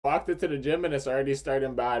Walked into the gym and it's already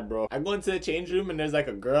starting bad, bro. I go into the change room and there's like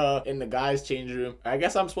a girl in the guys' change room. I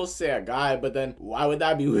guess I'm supposed to say a guy, but then why would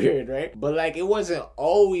that be weird, right? But like it wasn't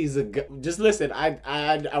always a guy. Just listen,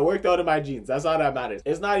 I worked out in my jeans. That's all that matters.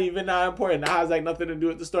 It's not even that important. That has like nothing to do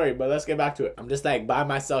with the story, but let's get back to it. I'm just like by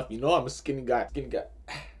myself. You know I'm a skinny guy.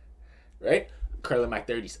 Right? Curling my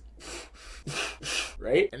 30s.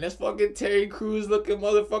 Right? And this fucking Terry Crews looking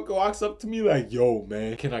motherfucker walks up to me like, yo,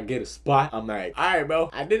 man, can I get a spot? I'm like, all right, bro.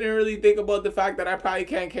 I didn't really think about the fact that I probably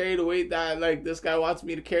can't carry the weight that like this guy wants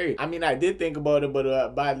me to carry. I mean, I did think about it,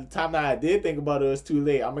 but by the time that I did think about it, it was too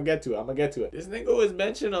late. I'm gonna get to it. This nigga was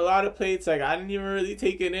mentioning a lot of plates. Like, I didn't even really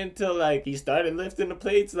take it until like he started lifting the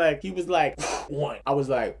plates. Like, he was like, 1. I was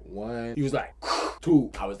like, 1. He was like,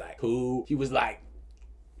 2. I was like, 2. He was like,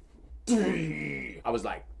 3. I was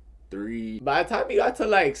like, 3. By the time he got to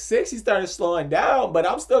like 6, he started slowing down, but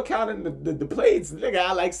I'm still counting the plates. Nigga, I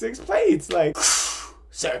had like 6 plates. Like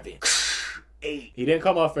 7, 8. He didn't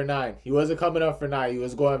come up for 9. He wasn't coming up for 9. He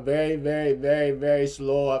was going very, very, very, very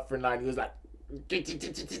slow up for 9. He was like,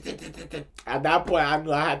 at that point, I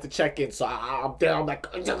knew I had to check in. So I'm there. I'm like,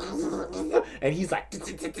 and he's like,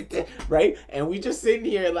 right? And we just sitting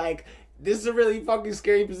here like, this is a really fucking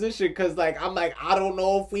scary position because, like, I'm like, I don't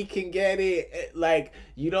know if we can get it, like,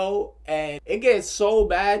 you know, and it gets so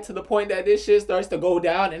bad to the point that this shit starts to go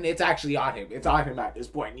down and it's actually on him. It's on him at this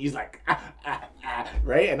point. And he's like,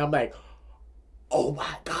 right? And I'm like, oh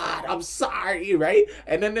my God, I'm sorry, right?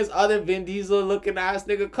 And then this other Vin Diesel looking ass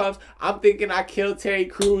nigga comes. I'm thinking I killed Terry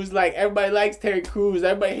Crews. Like, everybody likes Terry Crews.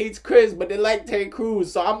 Everybody hates Chris, but they like Terry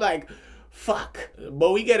Crews. So I'm like, fuck.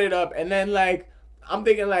 But we get it up. And then, like, I'm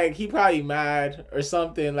thinking like he probably mad or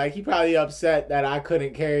something. Like he probably upset that I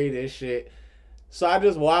couldn't carry this shit. So I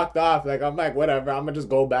just walked off. Like I'm like, whatever. I'm gonna just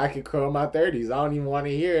go back and curl my 30s. I don't even want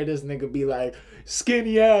to hear this nigga be like,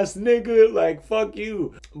 skinny ass nigga. Like fuck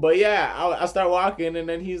you. But yeah, I start walking and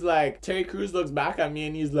then he's like, Terry Crews looks back at me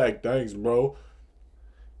and he's like, thanks, bro.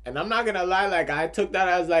 And I'm not gonna lie, like, I took that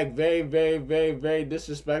as, like, very, very, very, very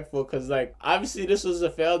disrespectful. Because, like, obviously this was a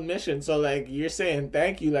failed mission. So, like, you're saying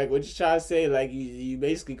thank you. Like, what you trying to say? Like, you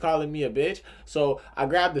basically calling me a bitch. So, I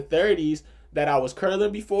grabbed the 30s that I was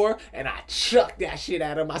curling before. And I chucked that shit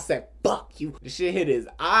at him. I said, fuck you. The shit hit his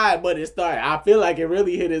eye, but it started. I feel like it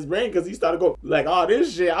really hit his brain because he started going, like, oh,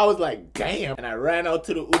 this shit. I was like, damn. And I ran out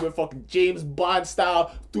to the Uber fucking James Bond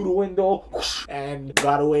style through the window and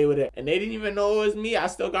got away with it. And they didn't even know it was me. I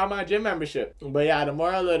still got my gym membership. But yeah, the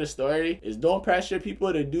moral of the story is don't pressure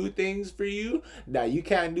people to do things for you that you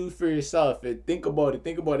can't do for yourself. And think about it.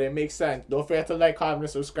 Think about it. It makes sense. Don't forget to like, comment, and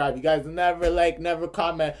subscribe. You guys never like, never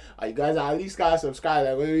comment. You guys at least gotta subscribe.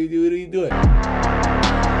 Like, what are you doing?